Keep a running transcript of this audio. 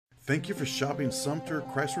Thank you for shopping Sumter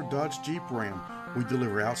Chrysler Dodge Jeep Ram. We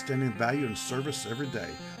deliver outstanding value and service every day.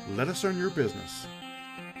 Let us earn your business.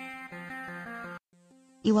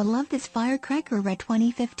 You will love this firecracker red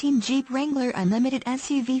 2015 Jeep Wrangler Unlimited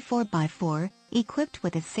SUV 4x4, equipped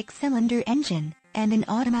with a 6-cylinder engine and an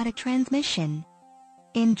automatic transmission.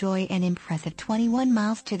 Enjoy an impressive 21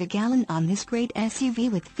 miles to the gallon on this great SUV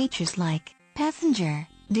with features like passenger,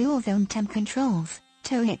 dual-zone temp controls,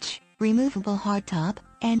 tow hitch, removable hardtop,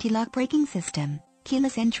 anti-lock braking system,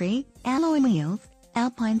 keyless entry, alloy wheels,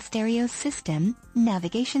 Alpine stereo system,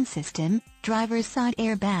 navigation system, driver's side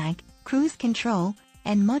airbag, cruise control,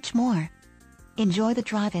 and much more. Enjoy the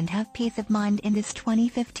drive and have peace of mind in this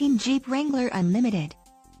 2015 Jeep Wrangler Unlimited.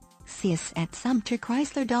 See us at Sumter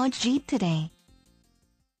Chrysler Dodge Jeep today.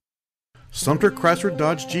 Sumter Chrysler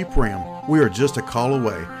Dodge Jeep Ram. We are just a call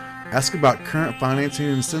away. Ask about current financing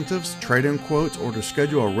incentives, trade-in quotes, or to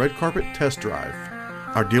schedule a red carpet test drive.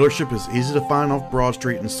 Our dealership is easy to find off Broad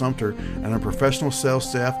Street in Sumter, and our professional sales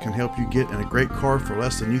staff can help you get in a great car for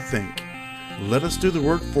less than you think. Let us do the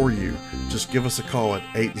work for you. Just give us a call at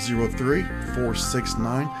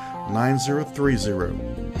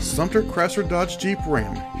 803-469-9030. Sumter Chrysler Dodge Jeep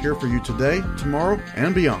Ram, here for you today, tomorrow,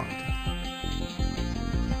 and beyond.